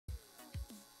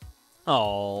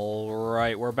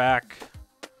Alright, we're back.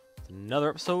 Another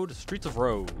episode of Streets of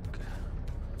Rogue.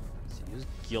 So who's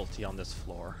guilty on this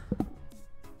floor?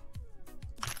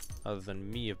 Other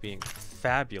than me of being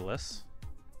fabulous.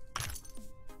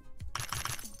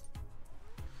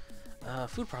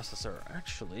 Food processor,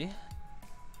 actually.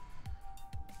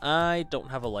 I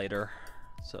don't have a lighter,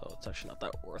 so it's actually not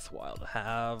that worthwhile to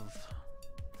have.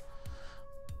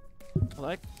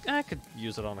 Well, I could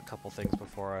use it on a couple things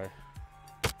before I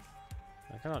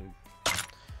kind of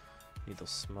need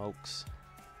those smokes.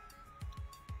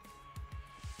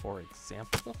 For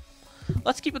example,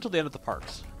 let's keep it till the end of the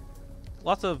parks.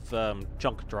 Lots of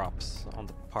junk drops on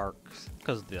the parks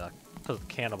because of the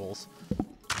cannibals.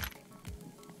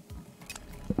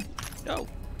 No.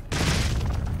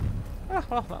 Ah,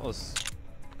 well, that was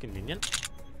convenient.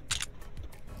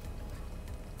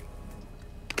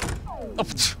 Oh.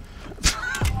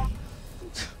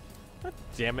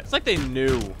 Damn it! It's like they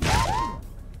knew.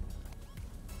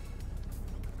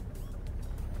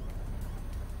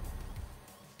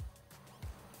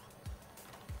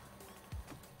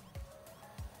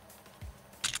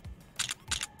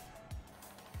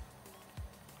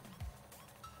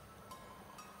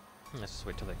 Let's just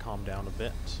wait till they calm down a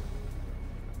bit.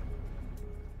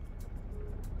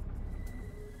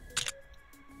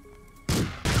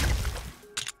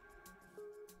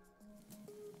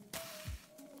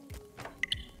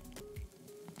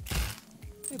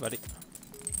 Hey, buddy.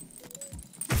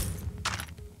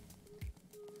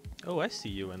 Oh, I see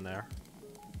you in there.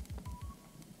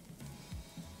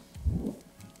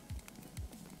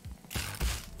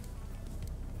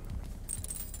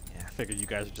 Yeah, I figured you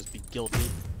guys would just be guilty.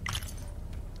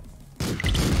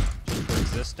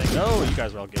 Existing. Oh, you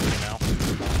guys are all guilty now.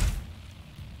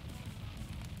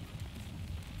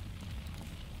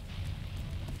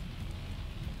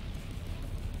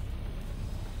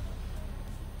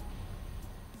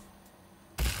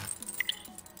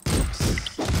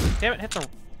 Oops. Damn it, hit the...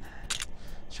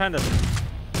 Trying to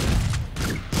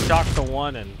shock the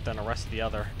one and then arrest the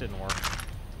other. Didn't work.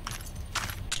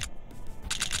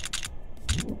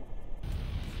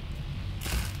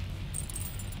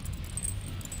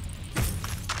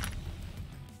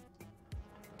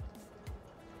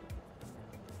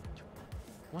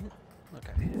 One?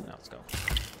 Okay, now let's go.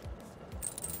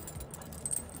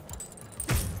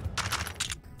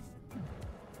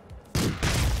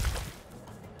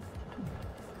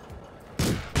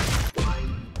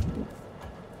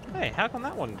 Hey, how come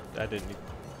that one I didn't...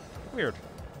 Weird.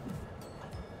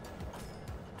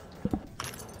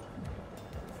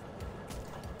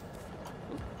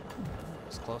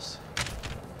 It's close.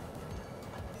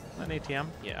 An ATM?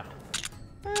 Yeah.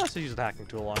 Let's just use the hacking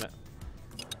tool on it.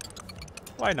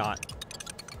 Why not?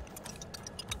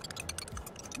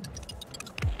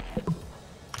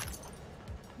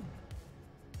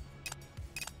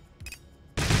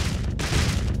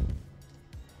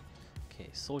 Okay,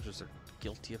 soldiers are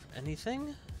guilty of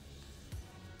anything.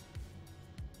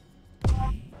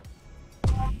 But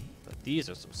these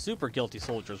are some super guilty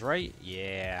soldiers, right?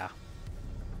 Yeah.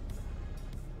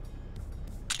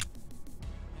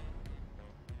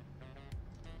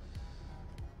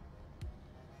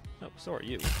 Oh, so are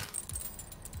you.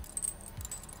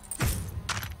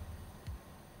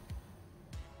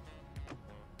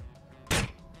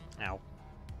 Ow.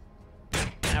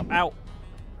 Ow, ow.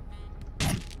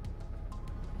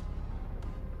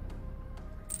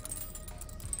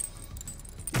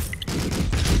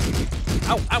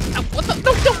 Ow, ow, ow. What the?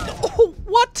 No, no, no. Oh,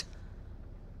 what?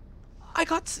 I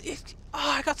got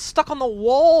stuck on the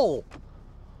wall.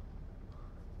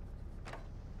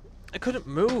 I couldn't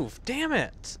move. Damn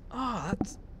it. Oh,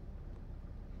 that's...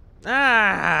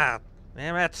 Ah!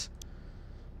 Damn it.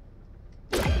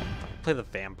 Play the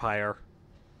vampire.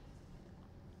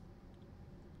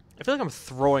 I feel like I'm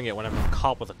throwing it when I'm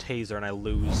caught with a taser and I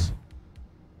lose.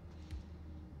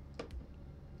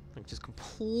 I'm just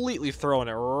completely throwing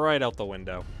it right out the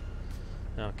window.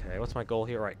 Okay, what's my goal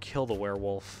here? Right, kill the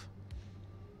werewolf.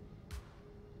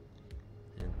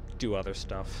 And do other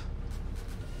stuff.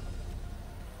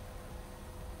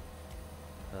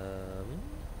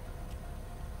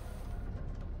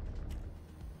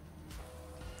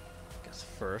 Guess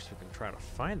first we can try to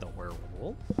find the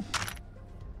werewolf.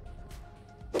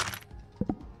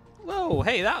 Whoa,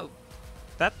 hey,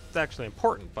 that's actually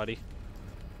important, buddy.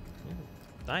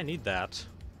 I need that.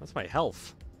 That's my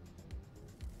health.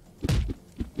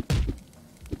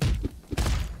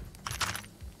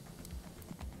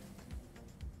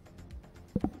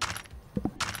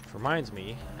 Reminds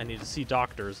me, I need to see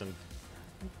doctors and...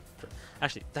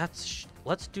 Actually,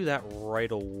 let's do that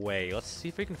right away. Let's see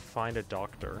if we can find a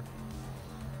doctor.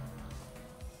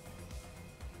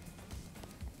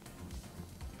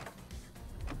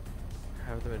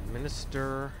 Have them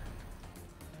administer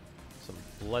some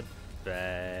blood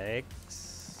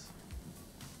bags.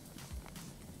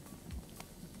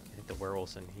 Get the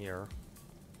werewolves in here.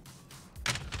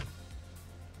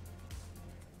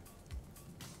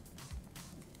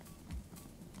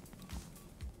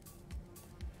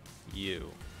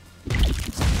 You.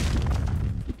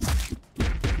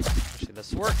 Actually,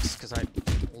 this works because I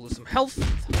lose some health.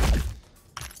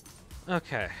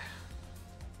 Okay.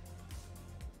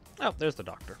 Oh, there's the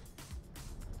doctor.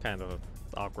 Kind of an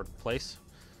awkward place.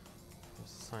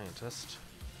 Scientist.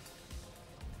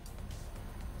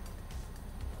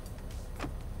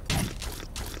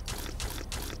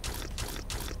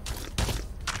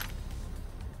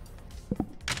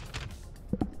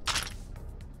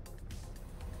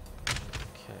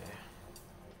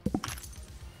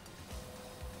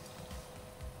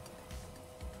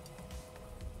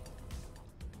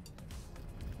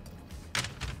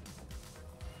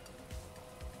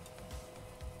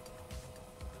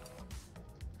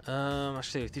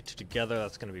 Actually, with you two together,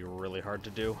 that's going to be really hard to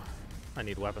do. I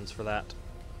need weapons for that.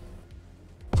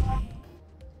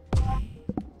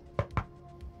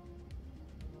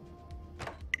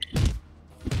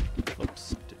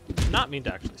 Oops. Did not mean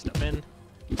to actually step in.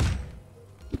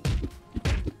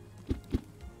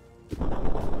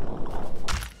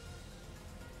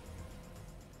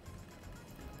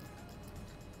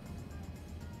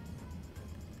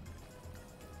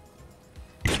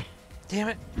 Damn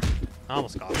it. I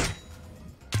almost got it.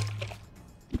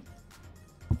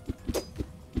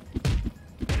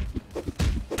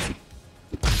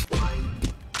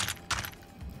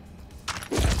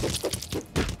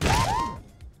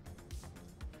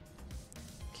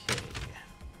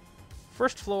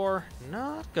 First floor,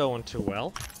 not going too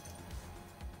well.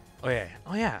 Oh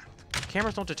yeah.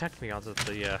 Cameras don't detect me as a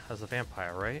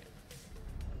vampire, right?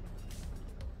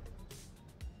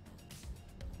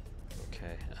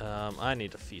 Okay. I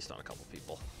need to feast on a couple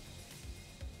people.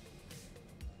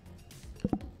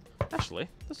 Actually,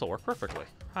 this will work perfectly.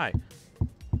 Hi.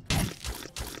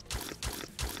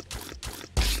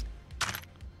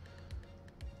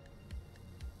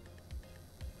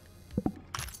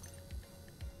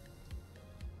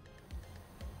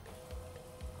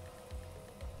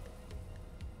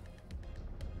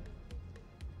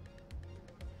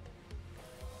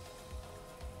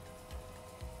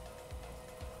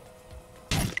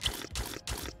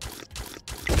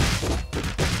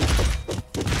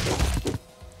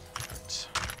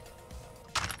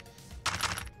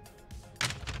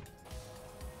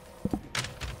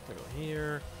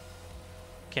 Here.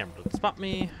 Camera doesn't spot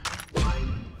me.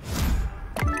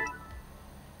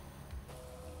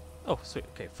 Oh, sweet.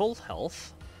 Okay, full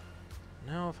health.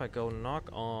 Now if I go knock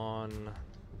on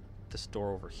this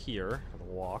door over here, I'm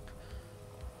gonna walk.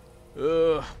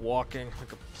 Walking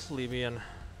like a plebeian.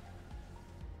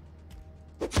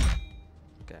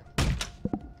 Okay.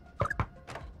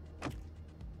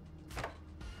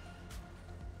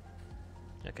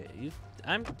 Okay,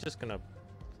 I'm just gonna.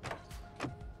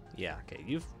 Yeah, okay,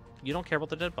 you don't care about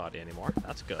the dead body anymore.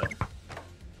 That's good.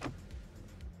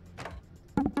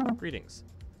 Greetings.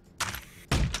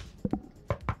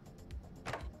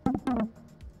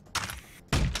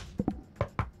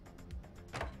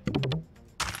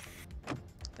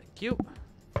 Thank you.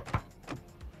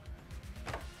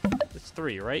 It's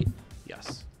 3, right?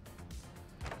 Yes.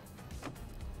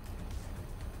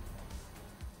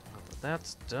 Now that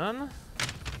that's done.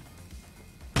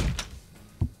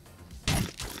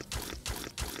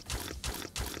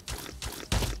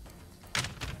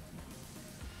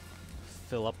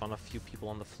 Fill up on a few people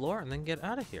on the floor and then get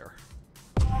out of here.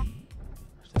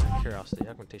 Curiosity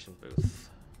augmentation booth.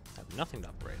 I have nothing to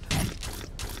upgrade.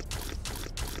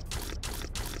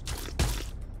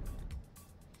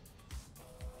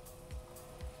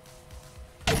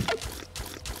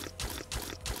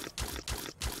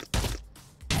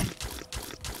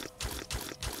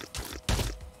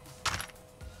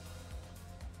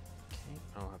 Okay,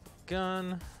 I'll have a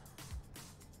gun.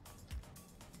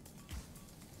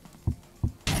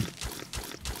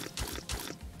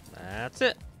 That's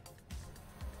it.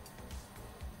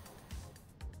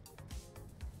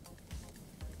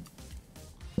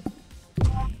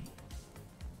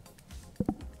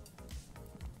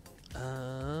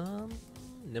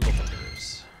 Nimble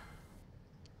fingers.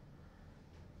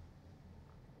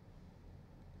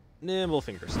 Nimble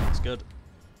fingers sounds good.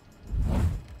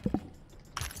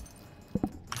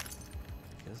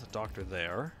 There's a doctor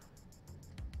there.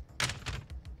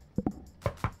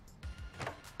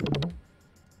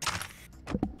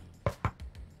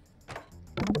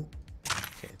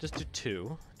 Just do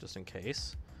 2, just in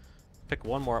case. Pick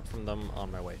one more up from them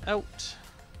on my way out.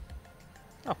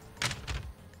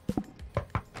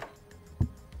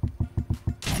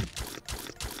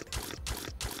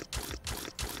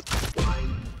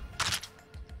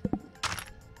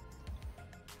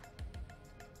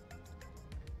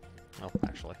 Oh,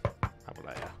 actually, how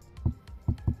about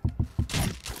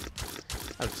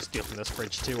I'll just steal from this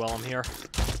fridge too while I'm here.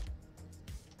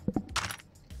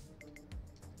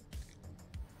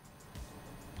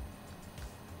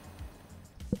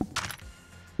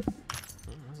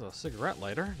 There's a cigarette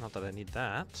lighter. Not that I need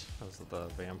that. As the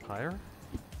vampire.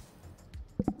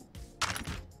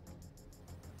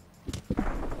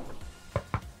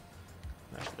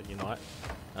 Actually, you know what?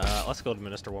 Let's go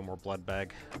administer one more blood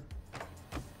bag.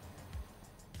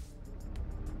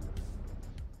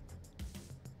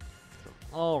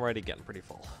 Already getting pretty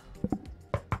full.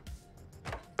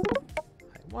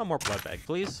 One more blood bag,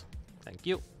 please. Thank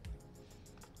you.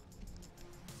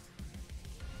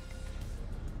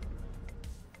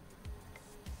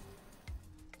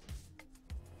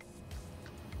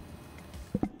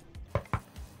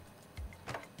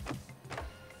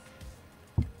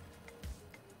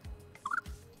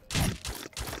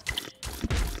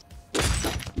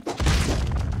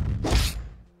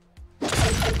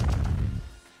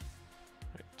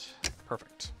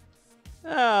 Perfect.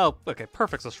 Oh, okay,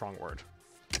 perfect's a strong word.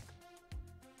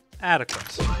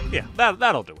 Adequate. Yeah,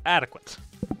 that'll do. Adequate.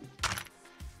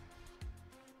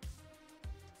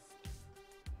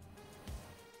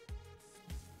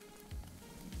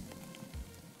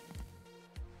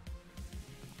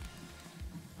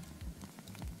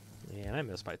 Man, I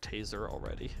missed my taser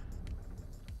already.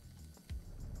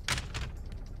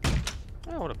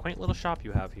 Oh, what a quaint little shop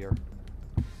you have here.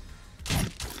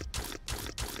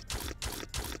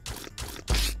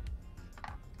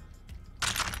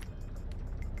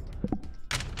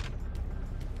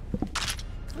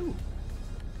 Ooh,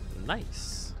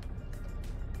 nice.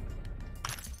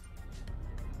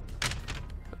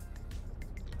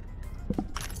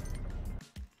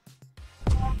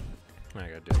 I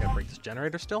gotta break this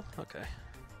generator still? Okay.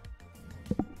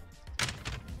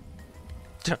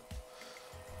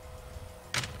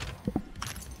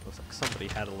 Looks like somebody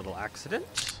had a little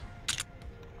accident.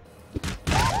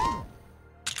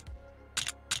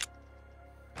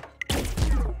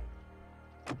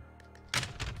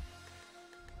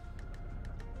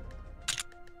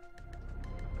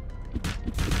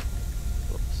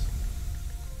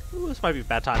 Ooh, this might be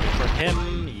bad timing for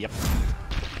him. Yep.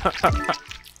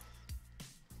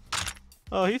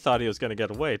 Oh, he thought he was gonna get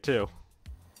away, too.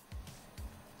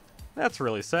 That's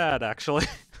really sad, actually.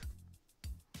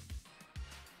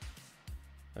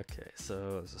 Okay,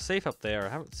 so there's a safe up there. I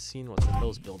haven't seen what's in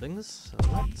those buildings, so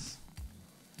let's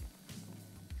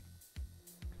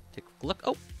take a look.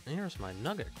 Oh, here's my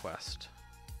nugget quest.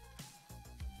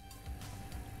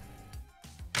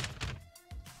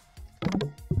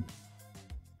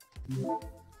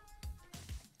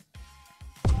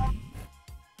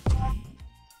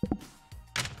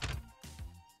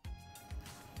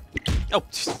 Oh,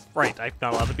 right, I'm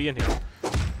not allowed to be in here.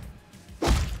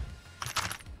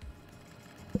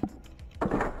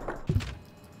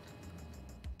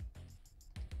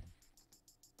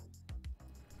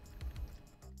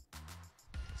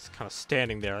 It's kind of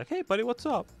standing there like, hey buddy, what's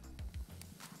up?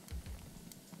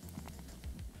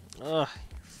 Ugh, your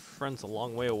friend's a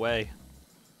long way away.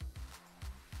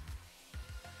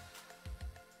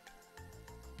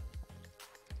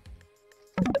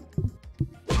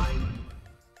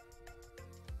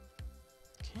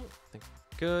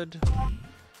 Good.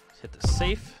 Hit the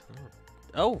safe.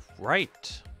 Oh,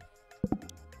 right. Oh.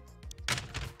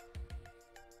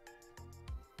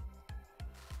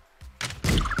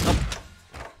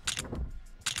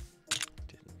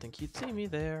 Didn't think he'd see me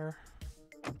there.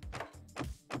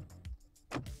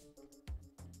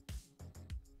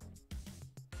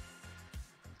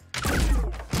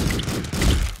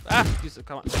 Ah, Jesus,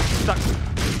 come on. Stuck.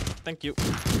 Thank you.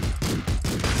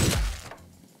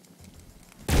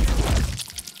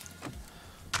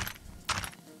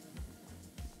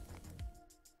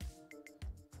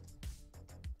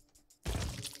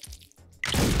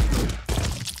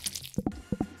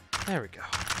 There we go.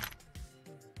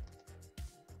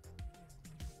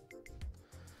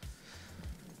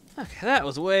 Okay, that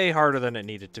was way harder than it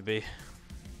needed to be.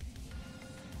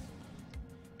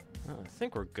 Oh, I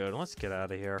think we're good. Let's get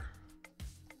out of here.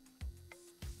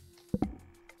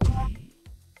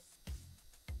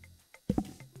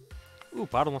 Ooh,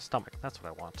 bottomless stomach. That's what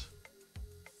I want.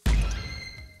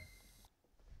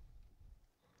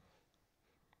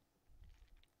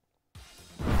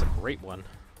 That's a great one.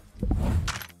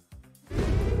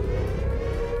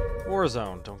 War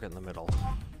zone, don't get in the middle.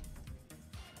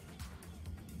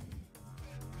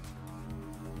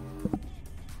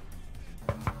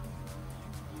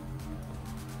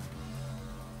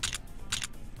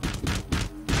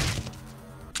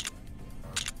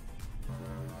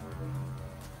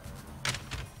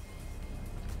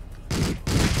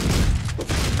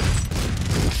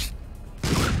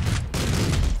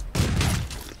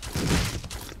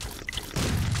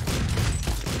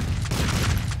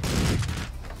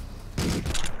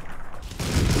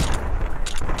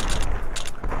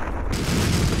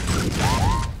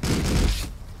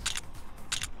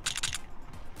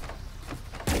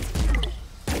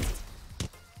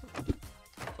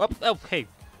 Oh, hey.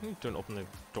 Don't open the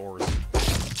doors.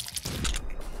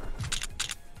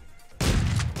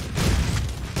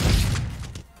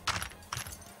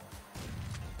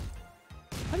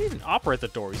 How do you even operate the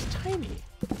door? He's tiny.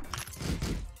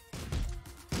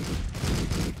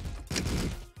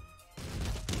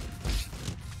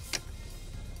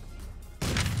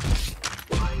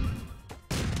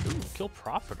 Ooh, kill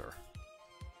Profiter.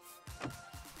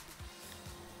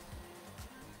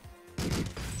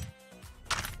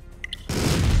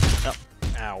 Oh,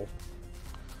 ow.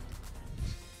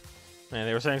 Man,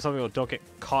 they were saying something about don't get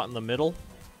caught in the middle.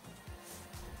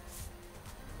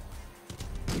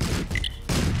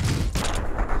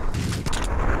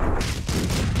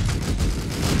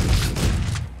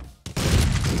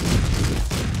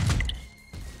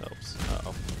 Oops.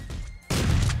 Uh-oh.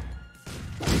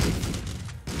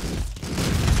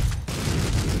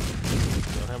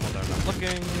 Kill him while they're not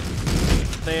looking.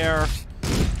 There.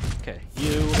 Okay,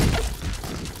 you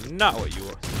are not what you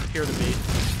appear to be.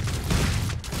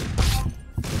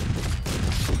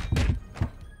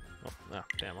 Oh,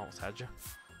 damn, almost had you.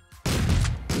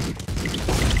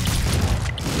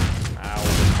 Ow.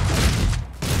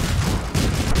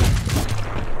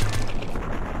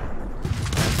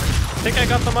 Think I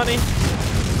got the money?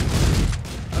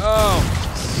 Oh.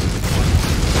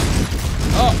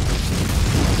 Oh.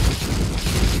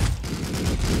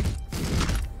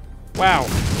 Wow.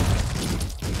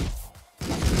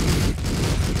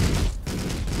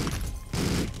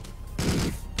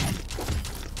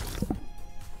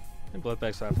 And blood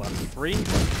bags have left 3.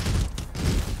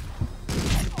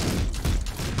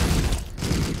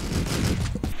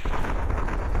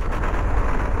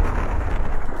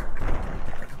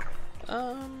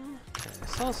 Okay, I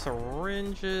sell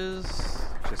syringes.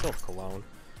 Actually, I still have cologne.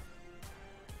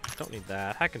 Don't need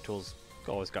that. Hacking tools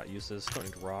always got uses. Don't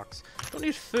need rocks. Don't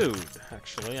need food,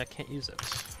 actually. I can't use it.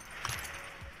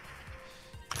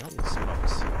 I don't need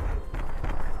smokes.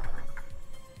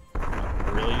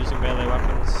 Not really using melee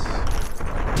weapons.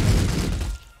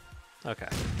 Okay.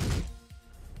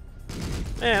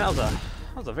 Man, that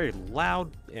was a very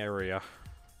loud area.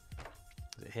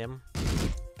 Is it him?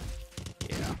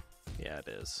 Yeah. Yeah, it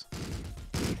is.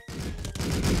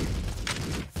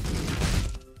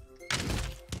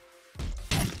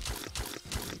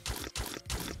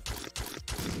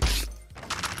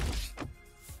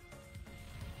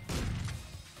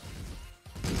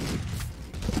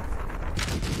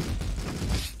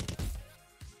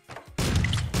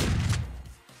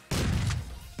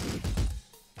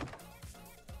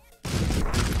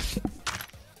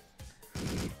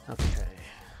 Okay.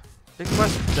 Big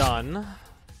quest done.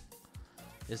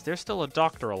 Is there still a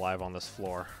doctor alive on this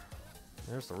floor?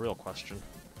 There's the real question.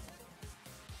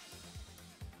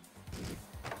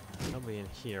 Nobody in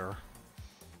here.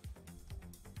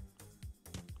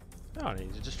 Oh, I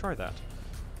need to destroy that.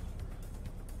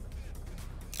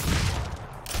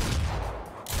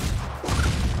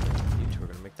 You two are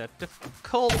gonna make that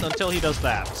difficult until he does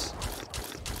that.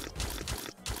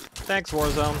 Thanks,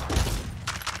 Warzone.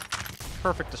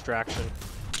 Perfect distraction.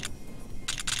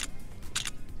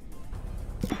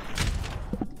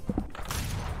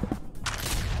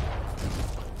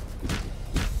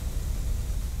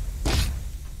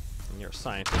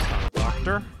 Scientist, not a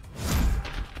doctor.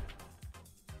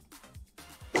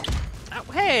 Ow,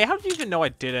 hey, how did you even know I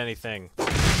did anything?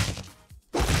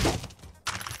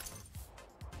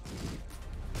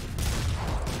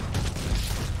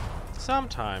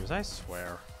 Sometimes, I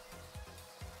swear.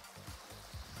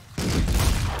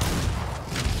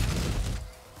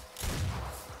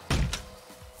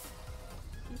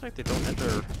 Seems like they don't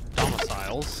enter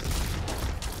domiciles.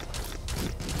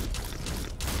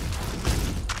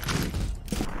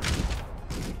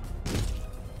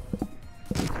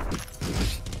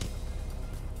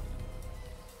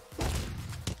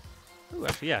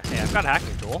 Yeah, hey, I've got a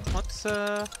hacking tool. Let's,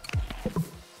 Okay,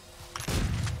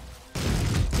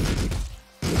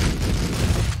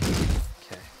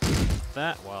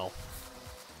 that, well,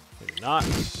 maybe not.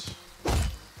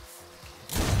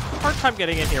 Hard time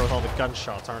getting in here with all the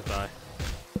gunshots, aren't I?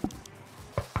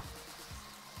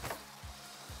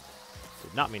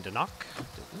 Did not mean to knock.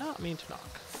 Did not mean to knock.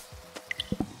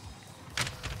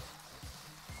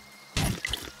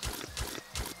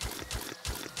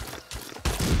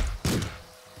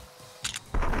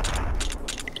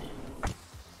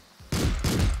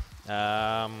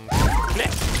 Click.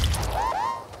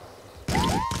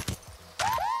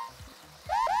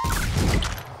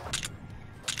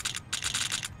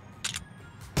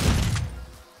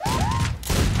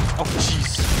 Oh,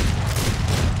 jeez.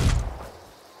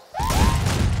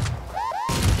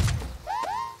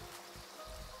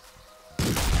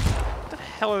 What the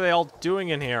hell are they all doing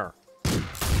in here?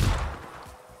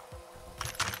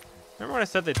 Remember when I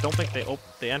said they don't think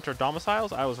they enter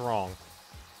domiciles? I was wrong.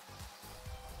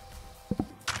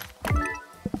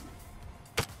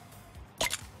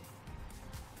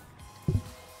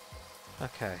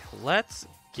 Okay, let's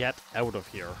get out of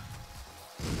here.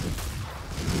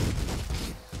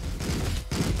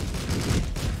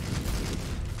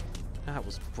 That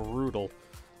was brutal.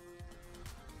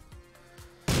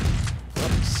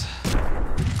 Whoops.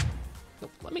 No,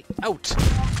 let me out.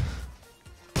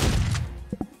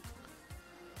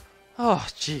 Oh,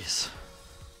 jeez.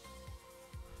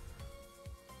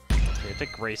 Okay,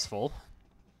 take graceful.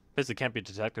 Basically can't be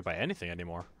detected by anything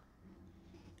anymore.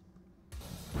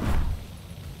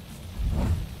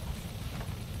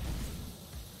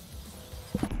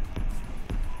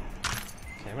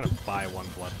 Okay, I'm gonna buy one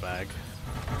blood bag.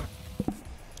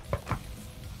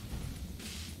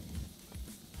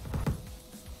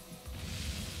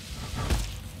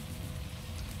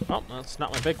 Well, that's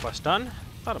not my big quest done.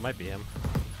 Thought it might be him.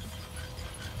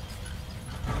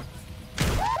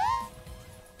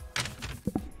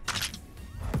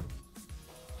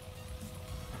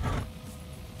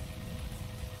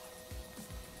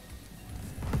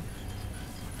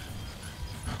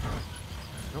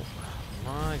 Nope.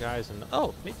 My guy's in the...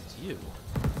 Oh, maybe it's you.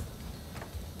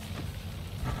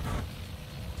 I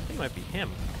think it might be him.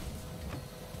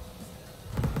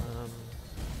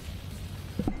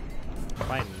 If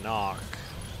I knock...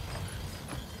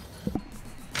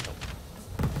 Nope.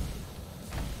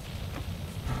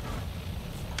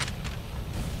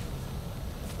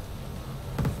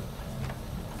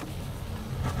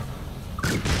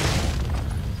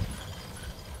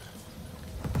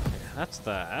 Okay, that's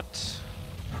that.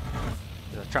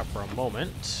 Gonna trap for a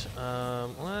moment.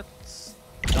 Let's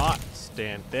not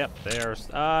stand. Yep, there's.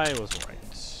 I was right.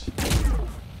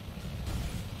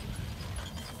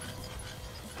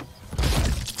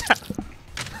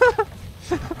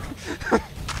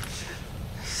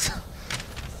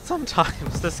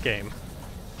 Sometimes this game,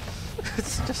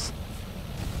 it's just.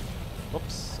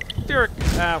 Whoops. Derek.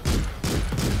 Ow.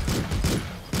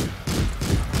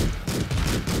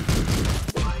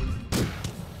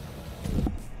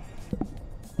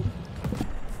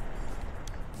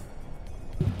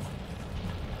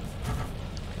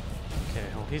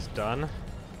 He's done.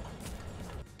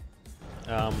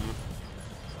 Oh,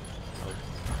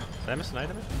 did I miss an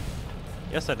item?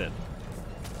 Yes, I did.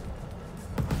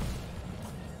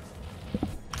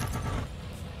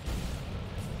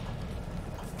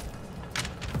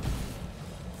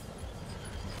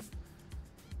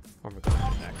 Where am I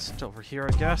going next? Over here,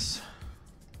 I guess.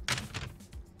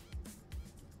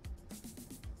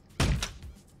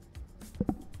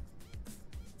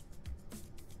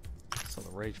 So the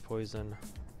rage poison.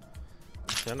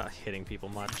 They're not hitting people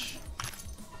much.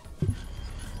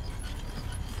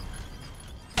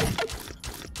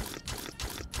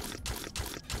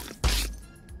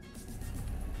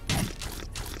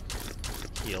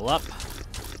 Heal up.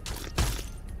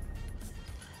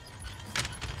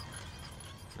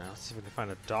 Now let's see if we can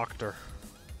find a doctor.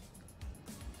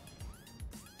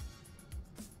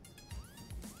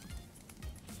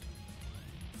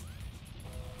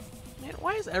 Man,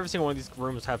 why does every single one of these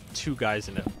rooms have two guys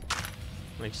in it?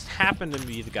 I just happened to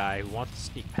be the guy who wants to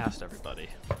sneak past everybody.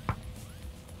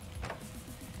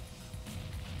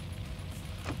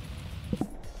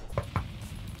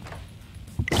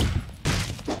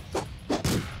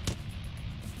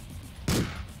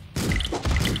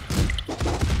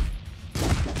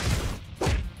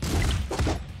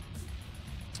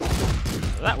 So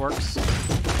that works.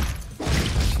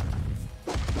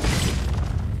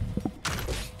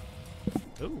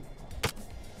 Ooh.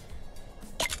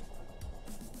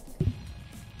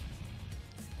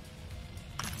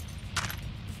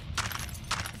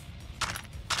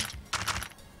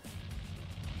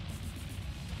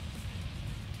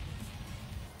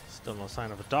 Still no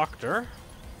sign of a doctor.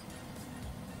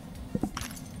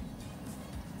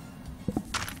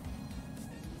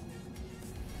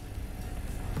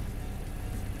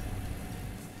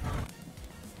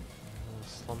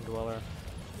 Slum dweller.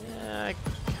 Yeah, I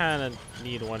kind of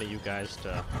need one of you guys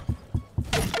to...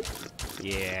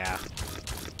 Yeah.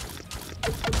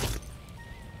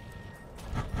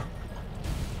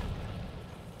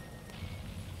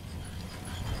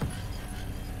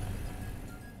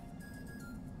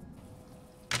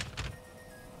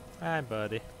 Hi,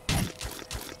 buddy. Is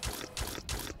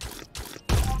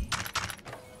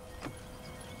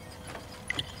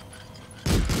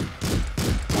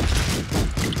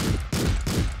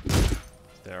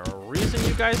there a reason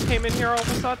you guys came in here all of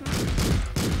a sudden?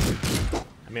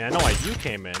 I mean, I know why you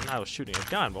came in. I was shooting a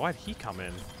gun, but why'd he come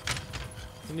in?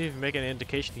 Didn't even make any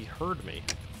indication he heard me.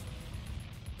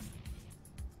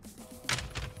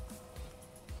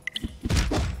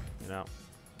 You know,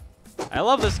 I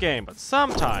love this game, but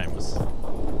sometimes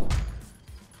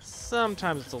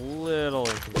it's a little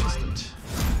inconsistent.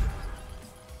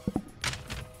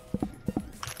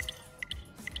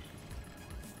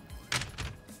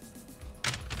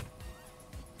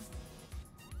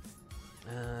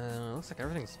 Looks like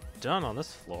everything's done on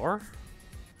this floor.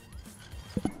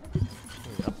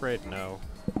 Upgrade, no.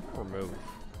 Remove.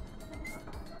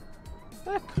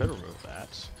 That could remove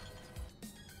that.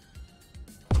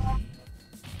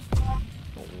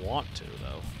 Don't want to,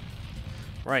 though.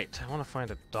 Right, I want to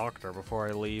find a doctor before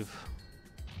I leave.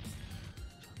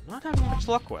 I'm not having much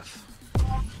luck with.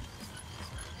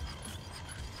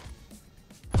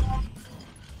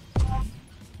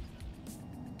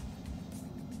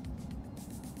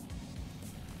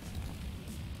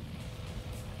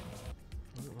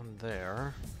 One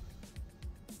there.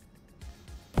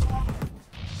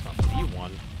 It's not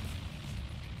B1.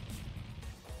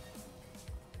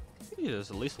 Maybe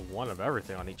there's at least one of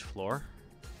everything on each floor.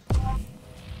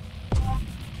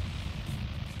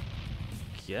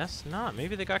 Guess not.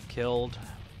 Maybe they got killed.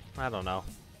 I don't know.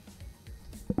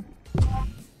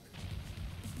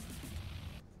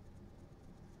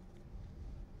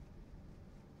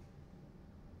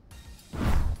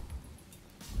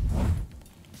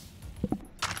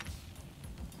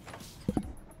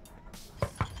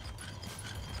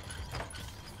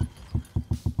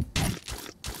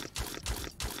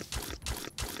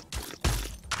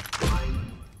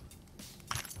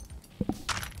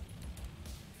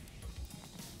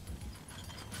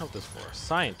 Hope this for a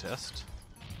scientist.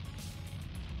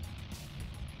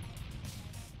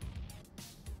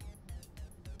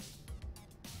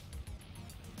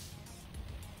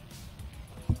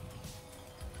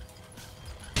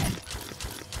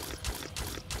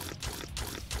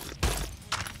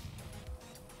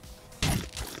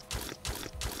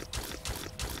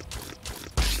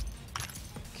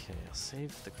 Okay, I'll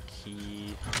save the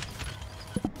key.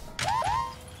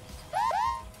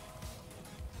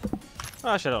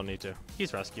 Well, actually, I don't need to.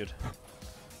 He's rescued. I'm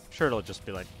sure it'll just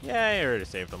be like, yay, I already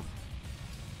saved him.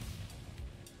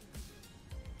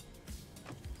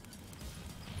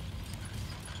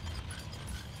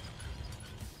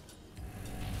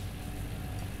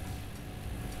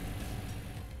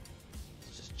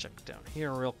 Let's just check down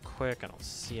here real quick. I don't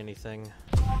see anything.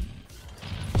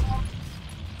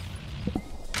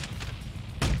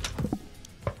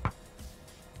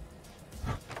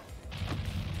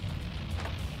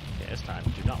 This time,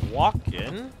 do not walk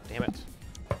in. Damn it.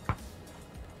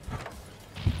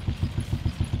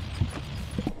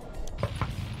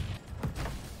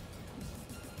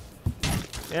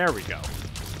 There we go.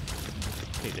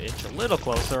 Need to inch a little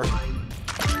closer.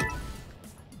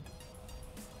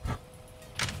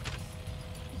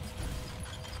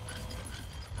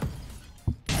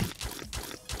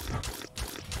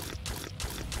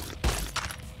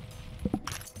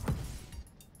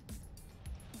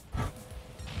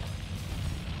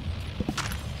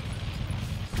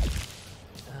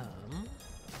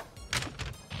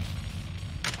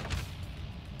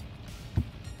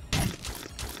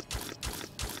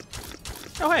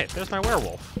 Oh hey, there's my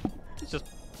werewolf. He's just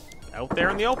out there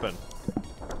in the open.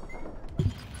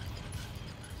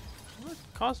 What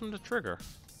caused him to trigger?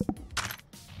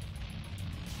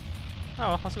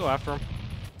 Oh, let's go after him.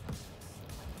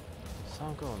 So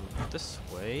I'm going this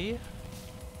way.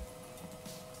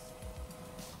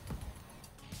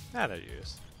 Ah, there he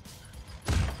is.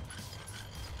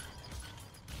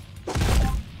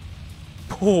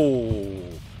 Oh,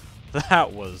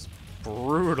 that was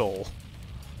brutal.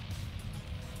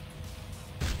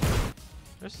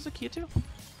 This is a key too?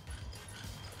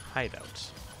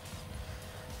 Hideout.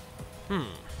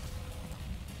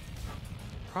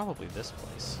 Probably this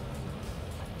place.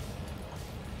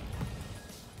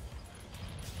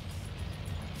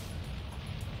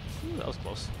 Ooh, that was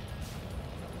close.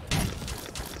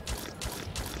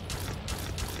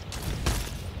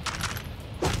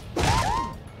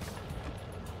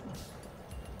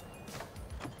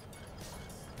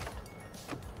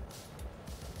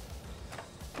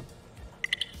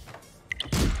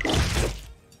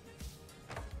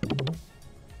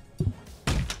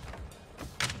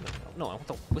 No, I want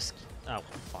the whiskey. Oh,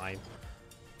 fine.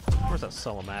 Where's that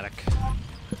Solomatic?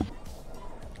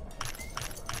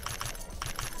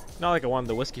 Not like I wanted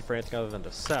the whiskey for anything other than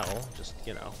to sell. Just,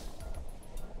 you know,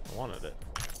 I wanted it.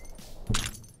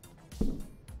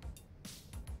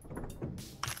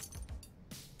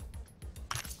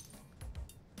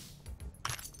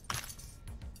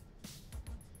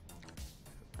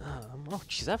 Oh,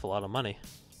 jeez, I have a lot of money.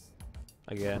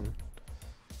 Again.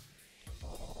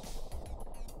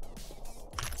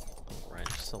 Alright,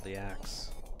 just sell the axe.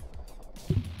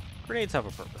 Grenades have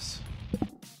a purpose.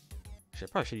 Actually,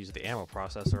 I probably should use the ammo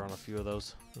processor on a few of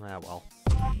those. Ah, well.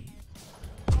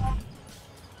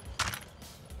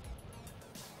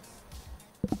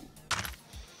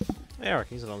 Yeah, I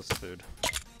can use it on this food.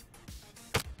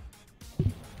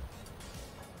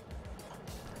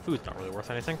 Food's not really worth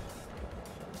anything.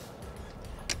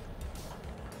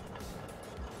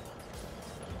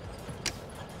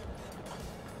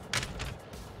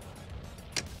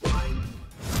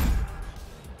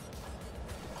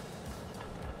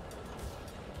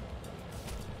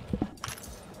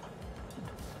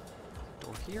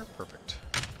 Door here, perfect.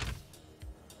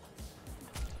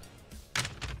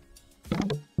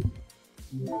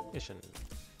 Mission.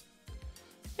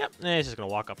 Yep, and he's just gonna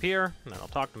walk up here, and then I'll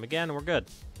talk to him again, and we're good.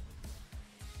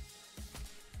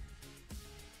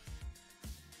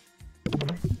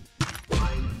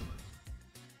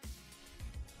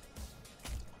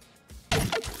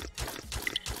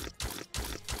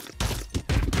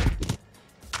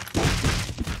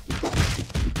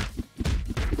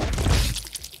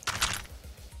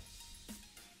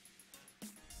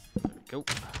 There we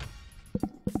go.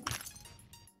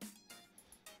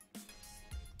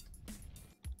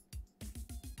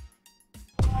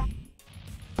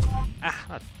 Ah,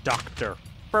 a doctor.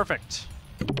 Perfect.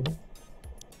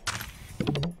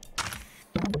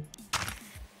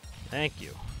 Thank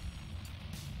you.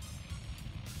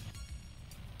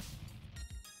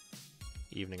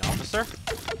 Evening, officer.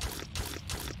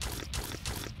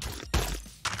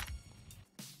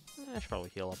 I should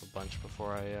probably heal up a bunch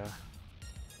before I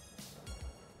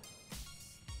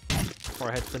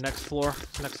head to the next floor.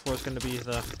 The next floor is going to be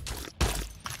the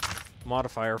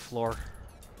modifier floor.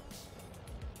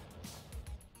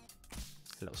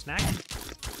 Hello, snack.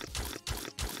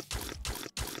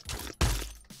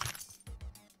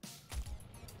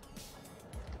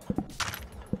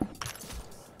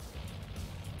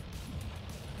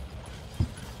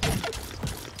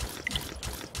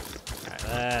 Alright,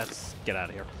 let's get out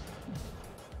of here.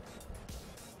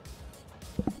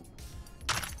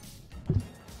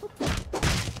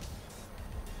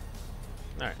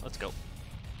 Alright, let's go.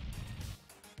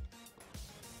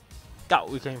 Got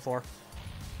what we came for.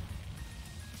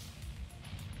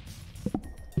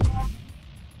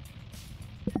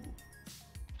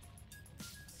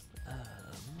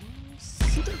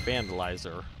 Cedar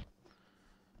Vandalizer.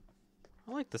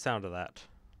 I like the sound of that.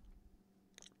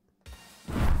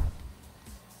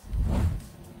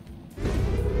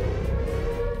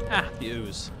 Ah, the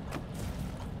ooze.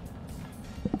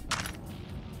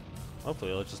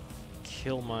 Hopefully it'll just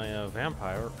kill my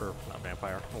vampire, or not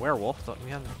vampire, werewolf. Thought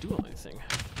we hadn't do anything.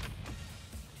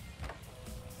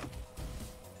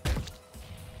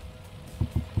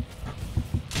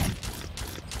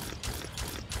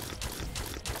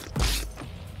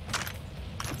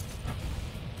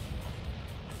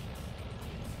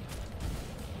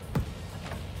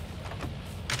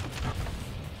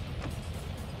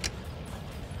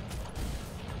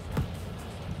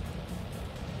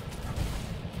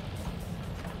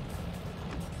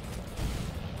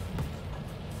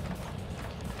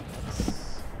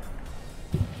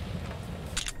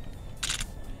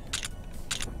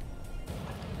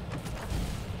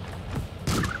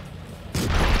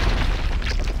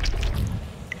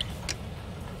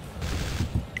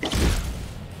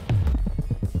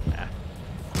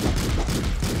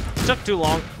 Took too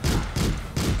long.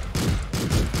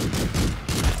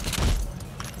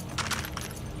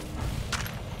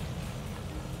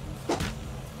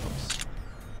 Oops.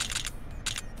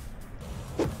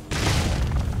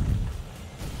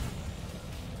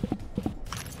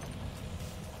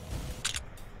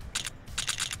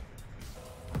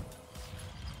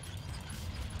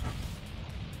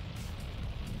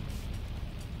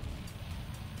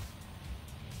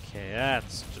 Okay,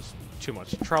 that's just too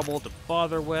much trouble to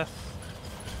bother with.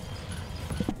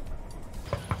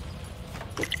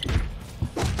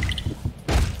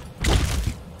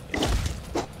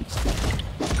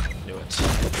 Knew it.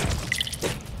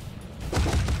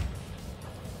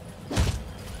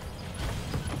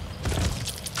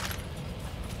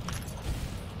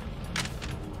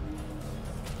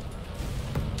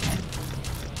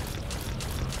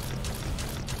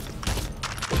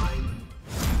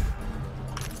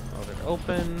 Hold it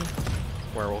open.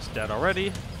 Werewolf's dead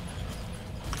already.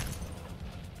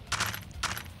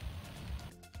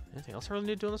 Anything else I really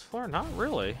need to do on this floor? Not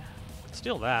really. Could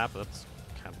steal that, but that's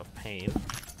kind of a pain.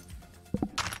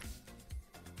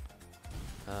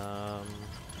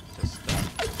 Just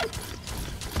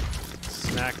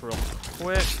snack real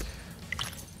quick.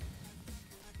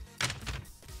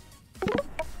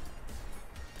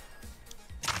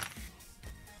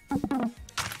 Okay,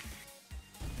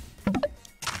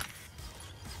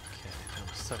 that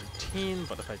was 17,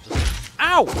 but if I just...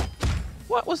 Ow!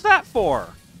 What was that for?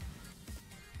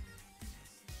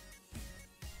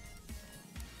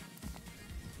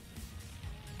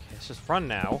 Okay, let's just run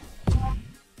now.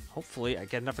 Hopefully I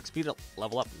get enough XP to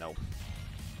level up. No.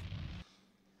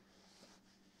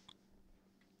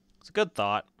 It's a good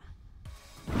thought.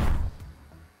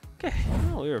 Okay,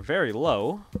 well, we were very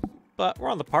low, but we're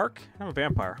on the park. I'm a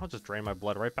vampire. I'll just drain my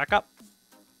blood right back up.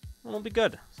 It'll be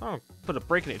good. So I'll put a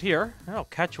break in it here, and I'll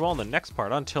catch you all in the next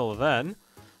part. Until then,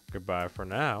 goodbye for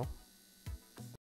now.